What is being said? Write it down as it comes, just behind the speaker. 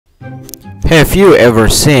Have you ever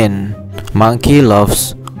seen monkey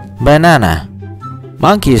loves banana?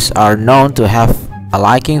 Monkeys are known to have a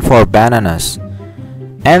liking for bananas,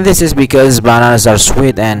 and this is because bananas are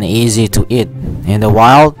sweet and easy to eat. In the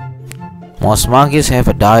wild, most monkeys have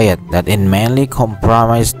a diet that is mainly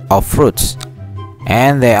comprised of fruits,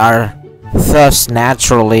 and they are thus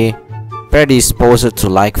naturally predisposed to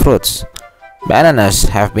like fruits. Bananas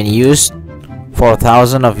have been used for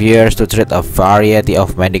thousands of years to treat a variety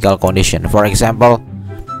of medical conditions. For example,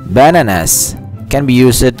 bananas can be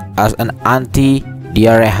used as an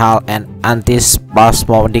anti-diarrheal and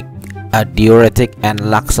antispasmodic, a diuretic, and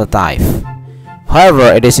laxative.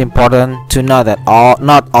 However, it is important to note that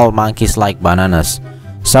not all monkeys like bananas.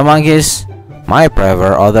 Some monkeys might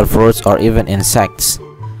prefer other fruits or even insects.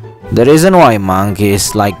 The reason why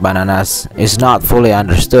monkeys like bananas is not fully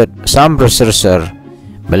understood. Some researchers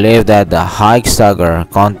believe that the high sugar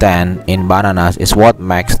content in bananas is what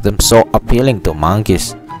makes them so appealing to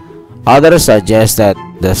monkeys. Others suggest that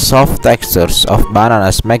the soft textures of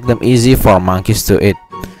bananas make them easy for monkeys to eat.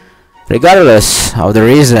 Regardless of the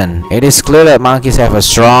reason, it is clear that monkeys have a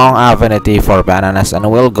strong affinity for bananas and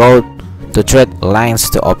will go to great lengths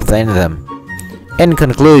to obtain them. In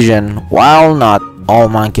conclusion, while not all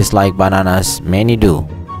monkeys like bananas, many do.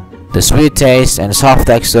 The sweet taste and soft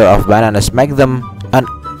texture of bananas make them an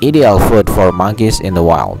ideal food for monkeys in the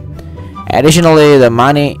wild. Additionally, the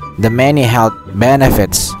many health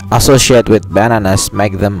benefits associated with bananas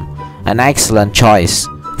make them an excellent choice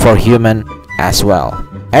for humans as well.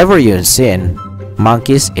 Ever you seen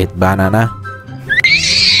monkeys eat banana?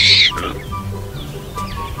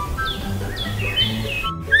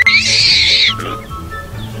 No.